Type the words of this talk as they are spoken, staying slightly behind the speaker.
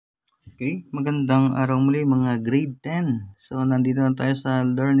Okay, magandang araw muli mga grade 10. So, nandito na tayo sa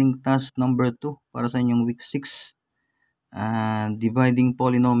learning task number 2 para sa inyong week 6. Dividing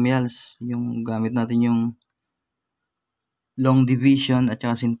polynomials. Yung gamit natin yung long division at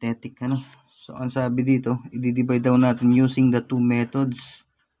saka synthetic. So, ang sabi dito, i-divide daw natin using the two methods.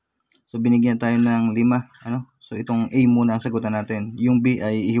 So, binigyan tayo ng 5. So, itong A muna ang sagutan natin. Yung B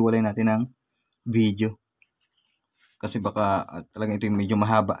ay ihiwalay natin ng video. Kasi baka talagang ito yung medyo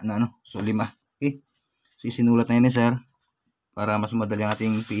mahaba na So, 5. Okay. So, isinulat na yun ni sir para mas madali ang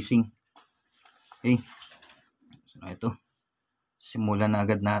ating pacing. Okay. So, ito. Simulan na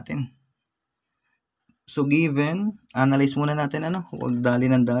agad natin. So, given, analyze muna natin huwag dali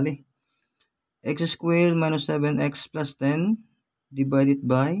ng dali. X squared minus 7x plus 10 divided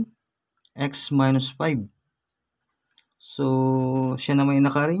by x minus 5. So, siya naman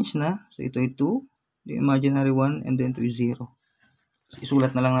yung naka-arrange na. So, ito ay 2, the imaginary 1, and then ito ay 0. So,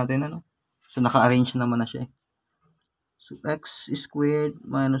 isulat na lang natin So, naka-arrange naman na siya. So, x squared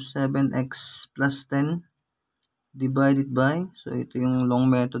minus 7x plus 10 divided by, so ito yung long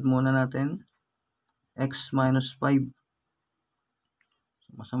method muna natin, x minus 5. So,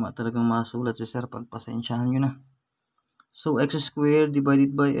 masama talagang masulat si sir, pagpasensyahan nyo na. So, x squared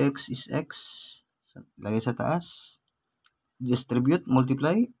divided by x is x. So, lagay sa taas. Distribute,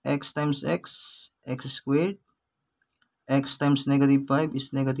 multiply, x times x squared. X times negative 5 is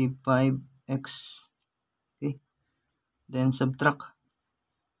negative 5x. Okay. Then, subtract.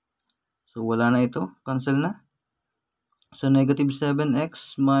 So, wala na ito. Cancel na. So, negative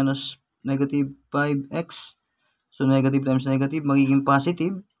 7x minus negative 5x. So, negative times negative, magiging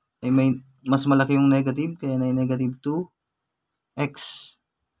positive. Ay may mas malaki yung negative, kaya na negative 2x.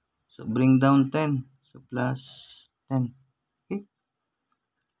 So, bring down 10. So, plus 10. Okay.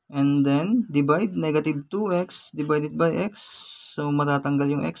 And then, divide negative 2x divided by x. So, matatanggal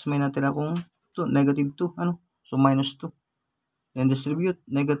yung x. May natira akong negative 2. So, minus 2. Then, distribute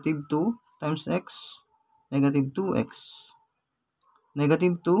negative 2 times x, negative 2x.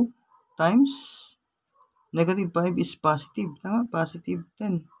 Negative 2 times negative 5 is positive. Tama? Positive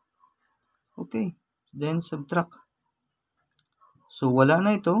 10. Okay. Then, subtract. So, wala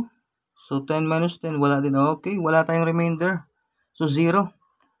na ito. So, 10 minus 10, wala din. Okay. Wala tayong remainder. So, 0.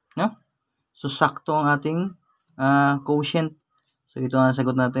 No? So, sakto ang ating quotient. So, ito ang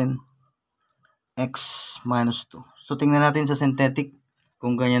sagot natin. X minus 2. So, tingnan natin sa synthetic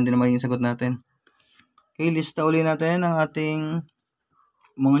kung ganyan din magiging sagot natin. Okay. Lista ulit natin ang ating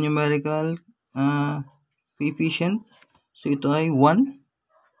mga numerical coefficient. So, ito ay 1.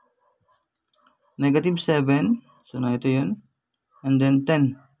 Negative 7. So, na ito yun. And then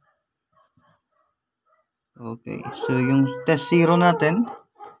 10. Okay. So, yung test 0 natin,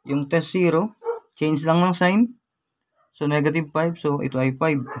 yung test 0, change lang ng sign. So, negative 5. So, ito ay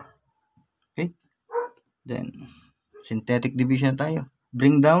 5. Okay. Then, synthetic division tayo.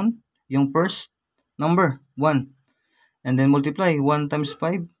 Bring down yung first number, 1. And then, multiply. 1 times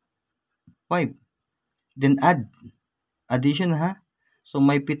 5, 5. Then, add. Addition ha. So,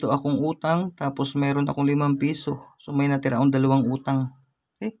 may 7 akong utang, tapos mayroon akong 5 piso. So, may natira akong 2 utang.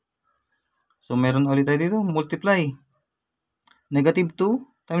 Okay? So, meron ulit tayo dito. Multiply. Negative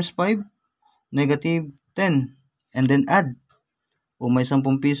 2 times 5, negative 10. And then, add. O, may 10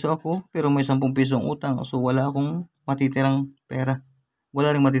 piso ako, pero may 10 piso ang utang. So, wala akong matitirang pera.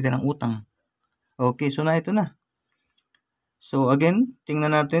 Wala rin matitirang utang. Okay, so na ito na. So, again,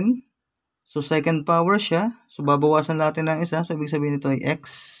 tingnan natin. So, second power siya. So, babawasan natin ng isa. So, ibig sabihin nito ay x.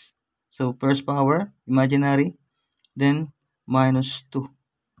 So, first power, imaginary. Then, minus 2.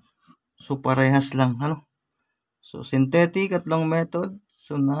 So, parehas lang. So, synthetic at long method.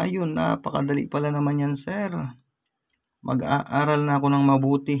 So, yun. Napakadali pala naman yan, sir. Mag-aaral na ako ng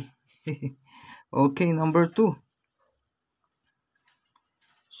mabuti. Okay, number 2.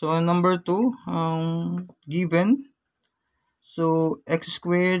 So, number 2, given. So, x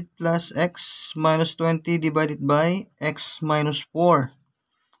squared plus x minus 20 divided by x minus 4.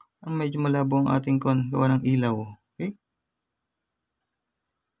 Medyo malabo ang ating gawa ng ilaw. Okay?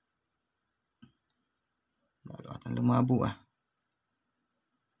 Lalo atang lumabo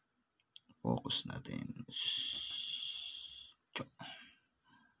Focus natin.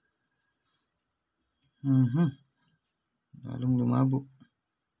 Lalong lumabo.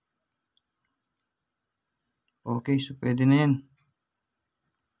 Okay, so pwede na yan.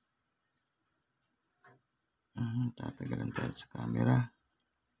 Tatagalan tayo sa camera.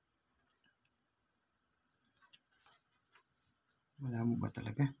 Malabo ba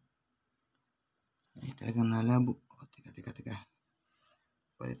talaga? Ay, talagang nalabo. Teka.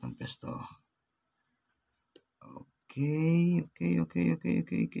 Palit ang pesto. Okay.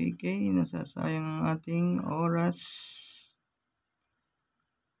 Nasasayang ang ating oras.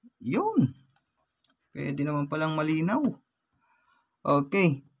 Yun. Pwede naman palang malinaw.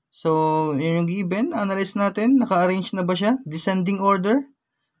 Okay. So, yun yung given. Analyze natin. Naka-arrange na ba siya? Descending order.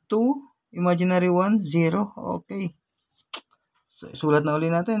 2. Imaginary 1. 0. Okay. So, isulat na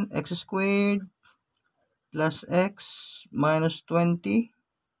ulit natin. X squared plus x minus 20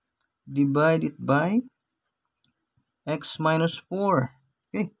 divided by x minus 4.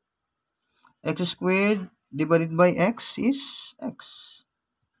 Okay. X squared divided by x is x.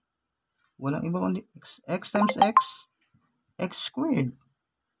 Walang iba kundi x. X times x, x squared.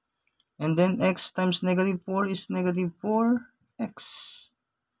 And then x times negative 4 is negative 4x.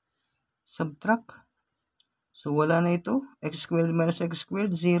 Subtract. So, wala na ito. X squared minus x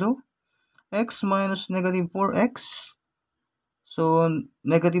squared, 0. X minus negative 4x. So,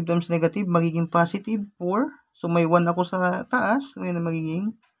 negative times negative, magiging positive 4. So, may 1 ako sa taas. So, yun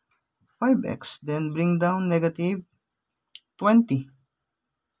magiging 5x. Then, bring down negative 20.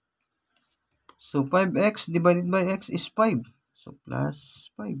 So, 5x divided by x is 5. So,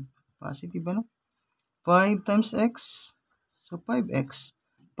 plus 5. Positive, ano? 5 times x. So, 5x.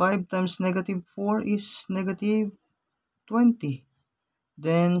 5 times negative 4 is negative 20.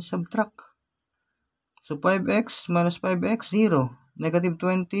 Then, subtract. So, 5x minus 5x, 0. Negative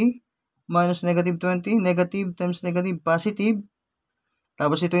 20 minus negative 20. Negative times negative, positive.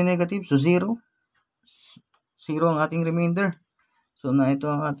 Tapos ito yung negative. So, 0. 0 ang ating remainder. So, na ito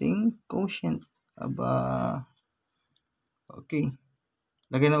ang ating quotient. Aba. Okay.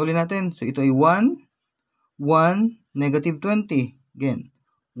 Lagay na uli natin. So, ito ay 1, 1, negative 20. Again,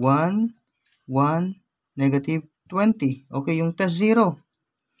 1, 1, negative 20. Okay, yung test 0.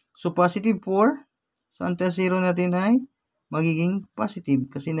 So, positive 4. So, ang test 0 natin ay magiging positive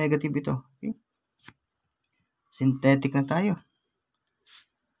kasi negative ito. Okay? Synthetic na tayo.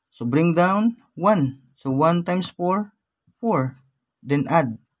 So, bring down 1. So, 1 times 4, 4. Then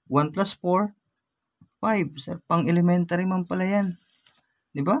add 1 plus 4, 5. Sir, pang elementary man pala yan.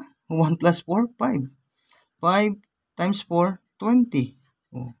 Diba? 1 plus 4, 5. 5 times 4, 20.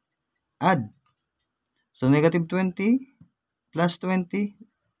 Oh. Add. So, negative 20 plus 20,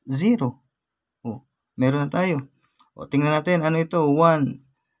 0. Oh. Meron na tayo. O, tingnan natin. Ano ito? 1.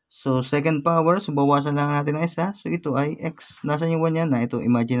 So, second power. So, bawasan lang natin ng isa. So, ito ay x. Nasaan yung 1 yan? Na ito,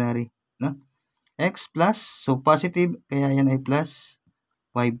 imaginary. No? X plus. So, positive. Kaya yan ay plus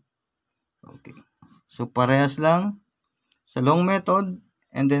 5. Okay. So, parehas lang sa long method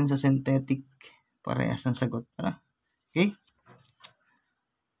and then sa synthetic. Parehas ng sagot. Okay?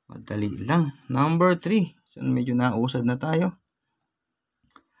 Madali lang. Number 3. So, medyo nausad na tayo.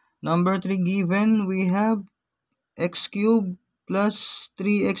 Number 3 given, we have x cubed plus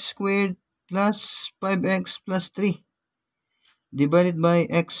 3x squared plus 5x plus 3 divided by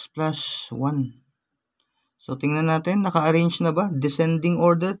x plus 1. So, tingnan natin. Naka-arrange na ba? Descending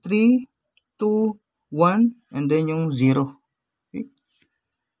order 3, 2, 1, and then yung 0. Okay?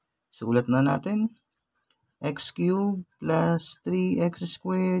 So, ulat na natin. X cubed plus 3x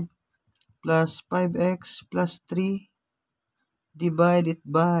squared plus 5x plus 3 divided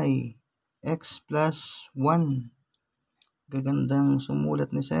by x plus 1. Gagandang sumulat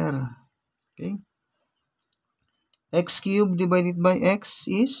ni sir. Okay? X cubed divided by x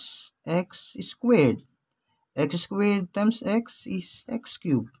is x squared. X squared times x is x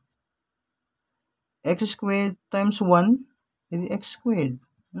cubed. X squared times 1 is x squared.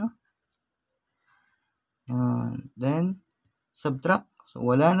 No? Then, subtract. So,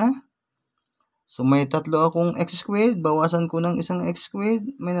 wala na. So, may tatlo akong x squared. Bawasan ko ng isang x squared.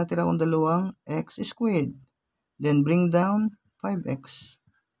 May natira akong dalawang x squared. Then, bring down 5x.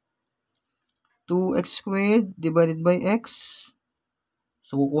 2x squared divided by x.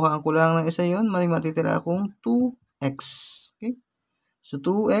 So, kukuhaan ko lang ng isa yon. May matitira akong 2x. Okay? So,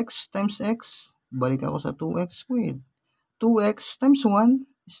 2x times x. Balik ako sa 2x squared. 2x times 1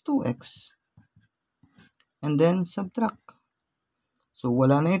 is 2x. And then, subtract. So,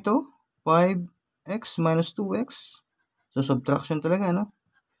 wala na ito. 5x minus 2x. So, subtraction talaga, no?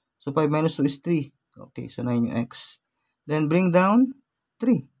 So, 5 minus 2 is 3. Okay, so 9 yung x. Then, bring down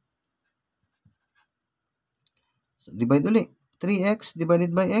 3. So, divide ulit. 3x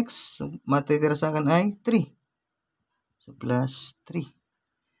divided by x. So, matitira sa akin ay 3. So, plus 3.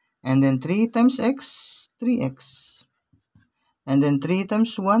 And then, 3 times x, 3x. And then, 3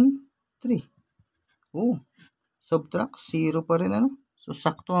 times 1, 3. Oh, subtract, 0 pa rin, ano? So,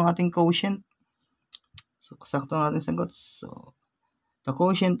 sakto ang ating quotient. So, sakto ang ating sagot. So, the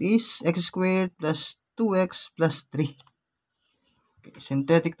quotient is x squared plus 2x plus 3. Okay,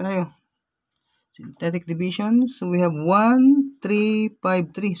 synthetic tayo. So, Synthetic division. So we have 1, 3,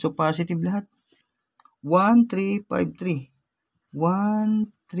 5, 3. So positive lahat. 1, 3, 5, 3. 1,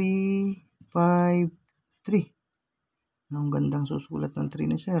 3, 5, 3. Anong gandang susulat ng 3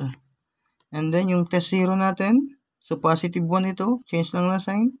 ni sir? And then yung test 0 natin. So positive 1 ito. Change lang na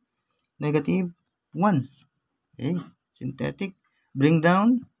sign. Negative 1. Okay. Synthetic. Bring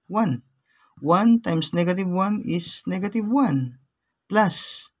down 1. 1 times negative 1 is negative 1.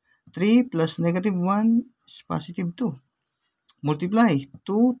 Plus 3 plus negative 1 is positive 2. Multiply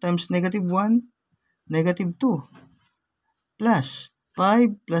 2 times negative 1, negative 2. Plus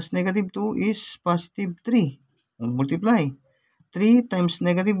 5 plus negative 2 is positive 3. Multiply 3 times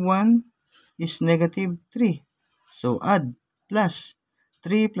negative 1 is negative 3. So add plus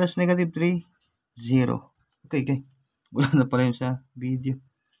 3 plus negative 3, 0. Okay. Wala na pala yun sa video.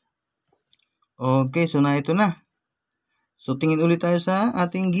 Okay, so na ito na. So tingin ulit tayo sa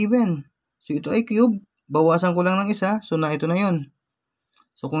ating given. So ito ay cube. Bawasan ko lang ng isa. So na ito na yun.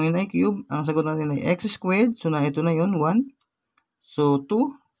 So kung yun ay cube, ang sagot natin ay x squared. So na ito na yun, 1. So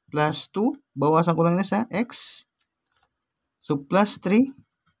 2 plus 2. Bawasan ko lang ng isa, x. So plus 3.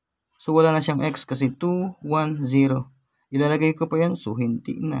 So wala na siyang x kasi 2, 1, 0. Ilalagay ko pa yan. So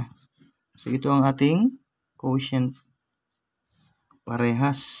hindi na. So ito ang ating quotient.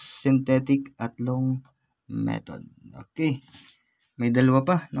 Parehas, synthetic at long method. Okay. May dalawa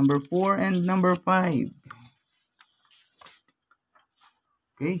pa. Number 4 and number 5.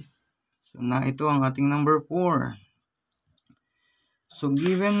 Okay. So na ito ang ating number 4. So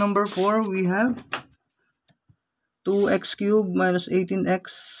given number 4, we have 2x cubed minus 18x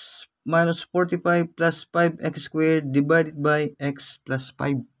minus 45 plus 5x squared divided by x plus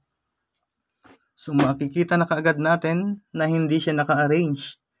 5. So makikita na kaagad natin na hindi siya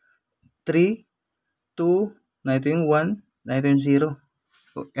naka-arrange. 3, 2, na ito yung 1, na ito yung 0.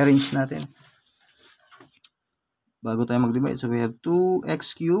 So arrange natin. Bago tayo mag-divide, so we have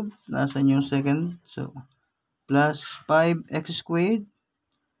 2x cubed, nasan yung second? So plus 5x squared.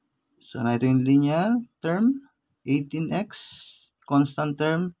 So na ito yung linear term, 18x, constant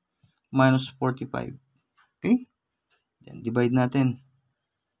term, minus 45. Okay? Then divide natin.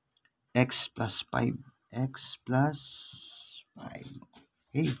 X plus 5. X plus 5.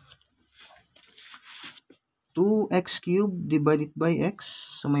 Okay. 2x cubed divided by x.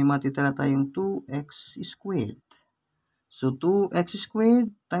 So may matitira tayong 2x squared. So 2x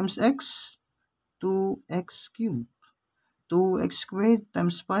squared times x. 2x cubed. 2x squared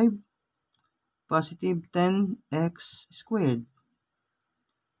times 5. Positive 10x squared.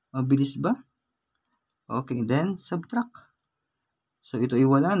 Mabilis ba? Okay, then subtract. So ito ay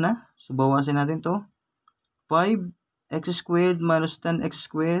wala na. So bawasan natin to. 5x squared minus 10x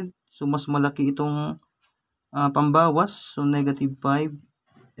squared. So mas malaki itong pambawas. So negative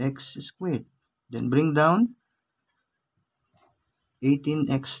 5x squared. Then bring down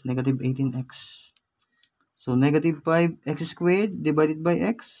 18x, negative 18x. So negative 5x squared divided by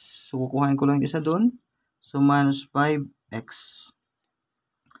x. So kukuhain ko lang yung isa doon. So minus 5x.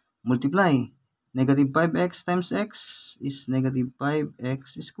 Multiply. Negative 5x times x is negative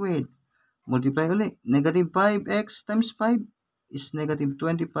 5x squared. Multiply ulit. Negative 5x times 5 is negative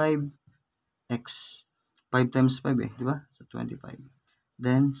 25x. 5 times 5 eh, di ba? So 25.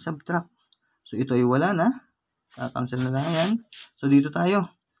 Then subtract. So ito ay wala na. Cancel na lang yan. So dito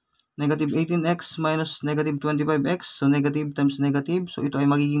tayo. Negative 18x minus negative 25x. So negative times negative. So ito ay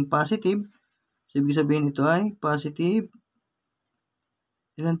magiging positive. So ibig sabihin ito ay positive.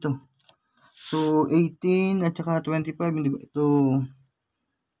 Ilan to? So 18 at saka 25. Hindi ba ito?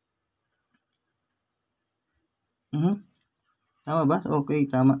 Tama ba? Okay,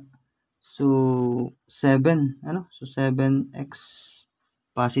 tama. So 7. Ano? So 7x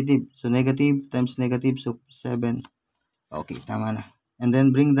positive. So negative times negative. So 7. Okay, tama na. And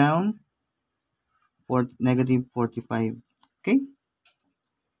then bring down negative 45. Okay?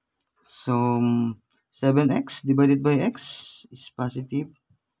 So 7x divided by x is positive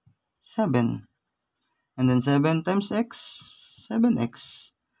 7. And then 7 times x,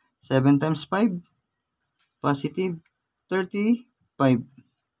 7x. 7 times 5, positive 35.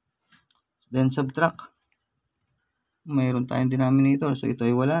 Then subtract. Mayroon tayong denominator. So ito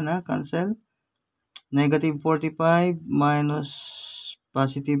ay wala na. Cancel. Negative 45 minus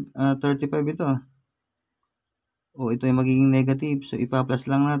positive 35 ito. O ito ay magiging negative. So ipa-plus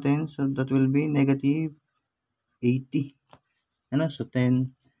lang natin. So that will be negative 80. Ano? So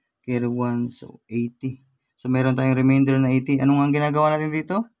 10 carry 1. So 80. So meron tayong remainder na 80. Anong ang ginagawa natin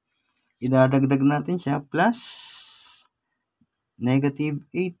dito? Idadagdag natin siya plus negative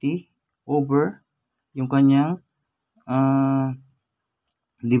 80 over yung kanyang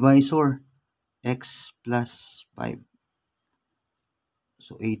divisor. x plus 5.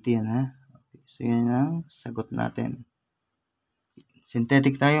 So, 80 yan ha. Okay. So, yan ang sagot natin.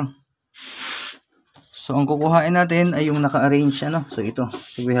 Synthetic tayo. So, ang kukuhain natin ay yung naka-arrange, ano. So, ito.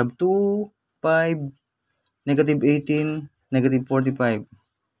 So, we have 2, 5, negative 18, negative 45.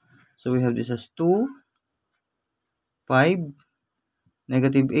 So, we have this as 2, 5,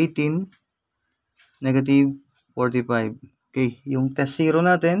 negative 18, negative 45. Okay, yung test 0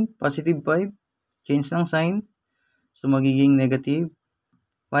 natin, positive 5, change ng sign. So, magiging negative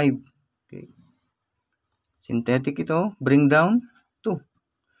 5. Okay. Synthetic ito, bring down 2.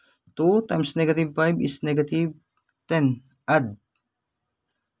 2 times negative 5 is negative 10. Add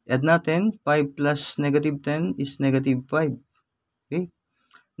natin, 5 plus negative 10 is negative 5. Okay.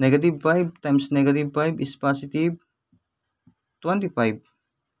 Negative 5 times negative 5 is positive 25.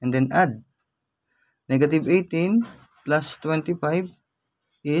 And then add. Negative 18 plus 25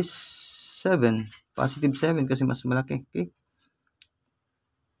 is 7. Positive 7 kasi mas malaki. Okay.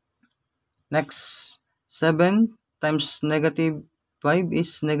 Next, 7 times negative 5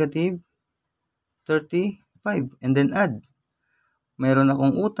 is negative 35. And then add. Mayroon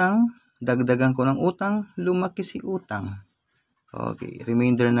akong utang. Dagdagan ko ng utang. Lumaki si utang. Okay.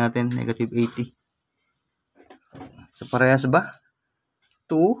 Remainder natin, negative 80. So, parehas ba?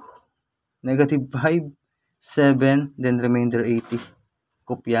 2, negative 5, 7, then remainder 80.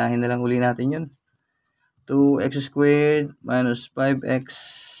 Kopyahin na lang uli natin yun. 2x squared minus 5x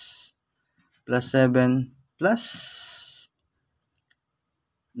plus 7 plus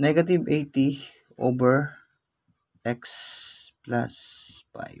negative 80 over x plus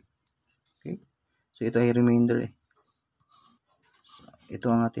 5. Okay? So, ito ay remainder eh. So,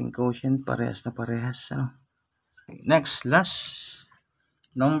 ito ang ating quotient. Parehas na parehas. Ano? Okay. Next, last.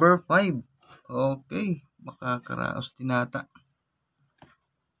 Number 5. Okay. Makakaraos din nata.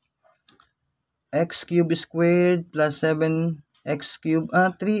 X cubed squared plus 7x cubed,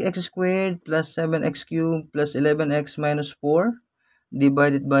 3x squared plus 7x cubed plus 11x minus 4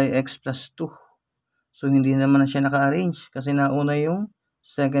 divided by x plus 2. So, hindi naman na siya naka-arrange kasi nauna yung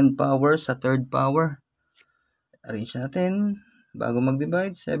second power sa third power. Arrange natin bago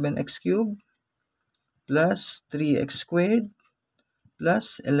mag-divide. 7x cubed plus 3x squared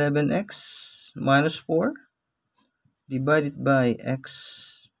plus 11x minus 4 divided by x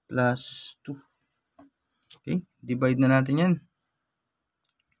plus 2. Okay, divide na natin yan.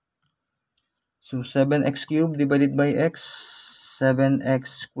 So, 7x cubed divided by x,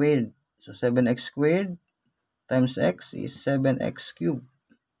 7x squared. So, 7x squared times x is 7x cubed.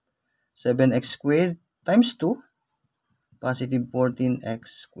 7x squared times 2, positive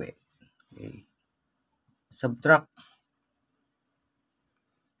 14x squared. Okay. Subtract.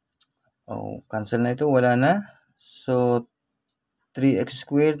 Oh, cancel na ito. Wala na. So, 3x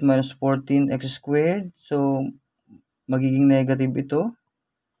squared minus 14x squared. So, magiging negative ito.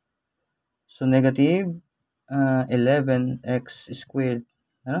 So, negative 11x squared.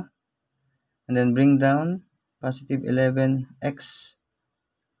 Ano? And then bring down positive 11x.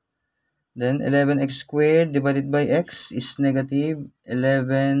 Then 11x squared divided by x is negative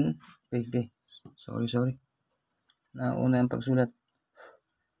 11. Okay. Sorry. Nauna ang pagsulat.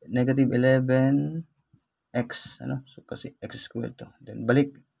 Negative 11x. Ano? So, kasi x squared to. Then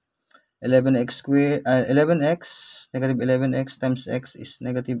balik. 11x squared, 11x, negative 11x times x is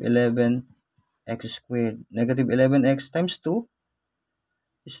negative 11x squared. Negative 11x times 2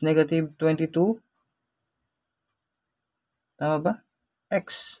 is negative 22. Tama ba?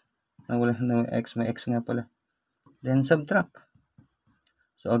 X. Wala na x, may x nga pala. Then subtract.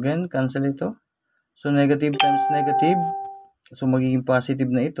 So again, cancel ito. So negative times negative. So magiging positive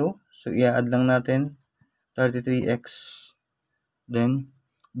na ito. So i-add lang natin 33x. Then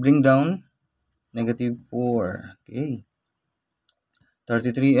bring down negative 4. Okay.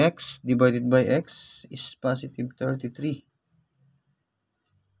 33x divided by x is positive 33.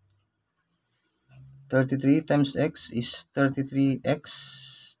 33 times x is 33x.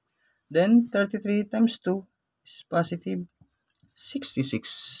 Then 33 times 2 is positive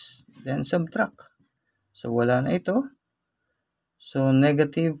 66. Then subtract. So wala na ito. So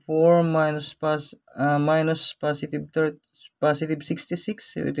negative 4 minus positive 66.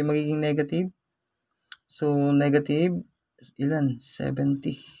 So ito magiging negative. So negative ilan?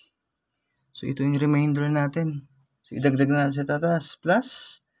 70. So ito yung remainder natin. So idagdag natin sa tatas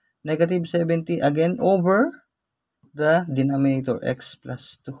plus negative 70 again over the denominator x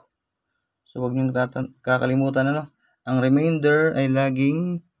plus 2. So wag niyo kakalimutan ano. Ang remainder ay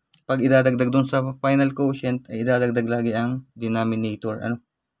laging pag idadagdag doon sa final quotient ay idadagdag lagi ang denominator ano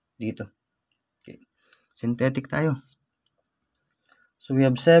dito. Okay. Synthetic tayo. So we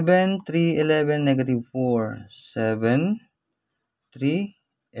have 7, 3, 11, negative 4. 7, 3,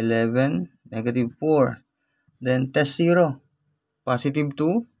 11, negative 4. Then test 0. Positive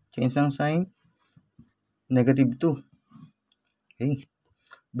 2. Change ng sign. Negative 2. Okay.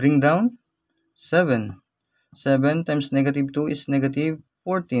 Bring down 7. 7 times negative 2 is negative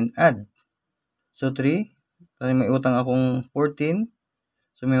 14. Add. So 3. Kasi may utang akong 14.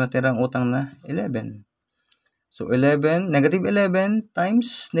 So may matirang utang na 11. So 11, negative 11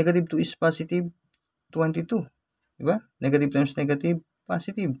 times negative 2 is positive 22. Diba? Negative times negative,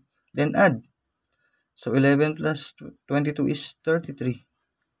 positive. Then add. So 11 plus 22 is 33.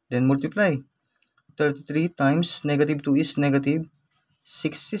 Then multiply. 33 times negative 2 is negative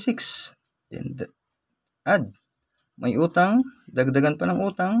 66. Then add. May utang, dagdagan pa ng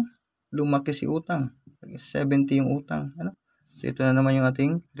utang, lumaki si utang. 70 yung utang. Ano? So ito na naman yung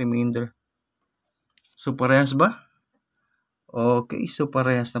ating remainder. So parehas ba? Okay, so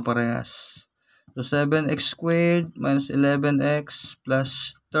parehas na parehas. So 7x squared minus 11x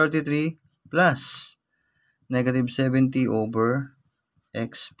plus 33 plus negative 70 over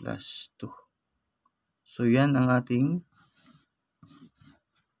x plus 2. So yan ang ating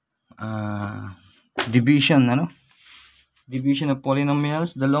division, division of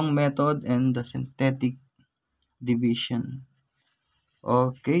polynomials, the long method and the synthetic division.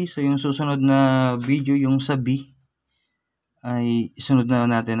 Okay, so yung susunod na video, yung sa B, ay isunod na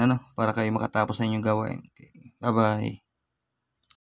natin para kayo makatapos na inyong gawain. Okay, bye bye.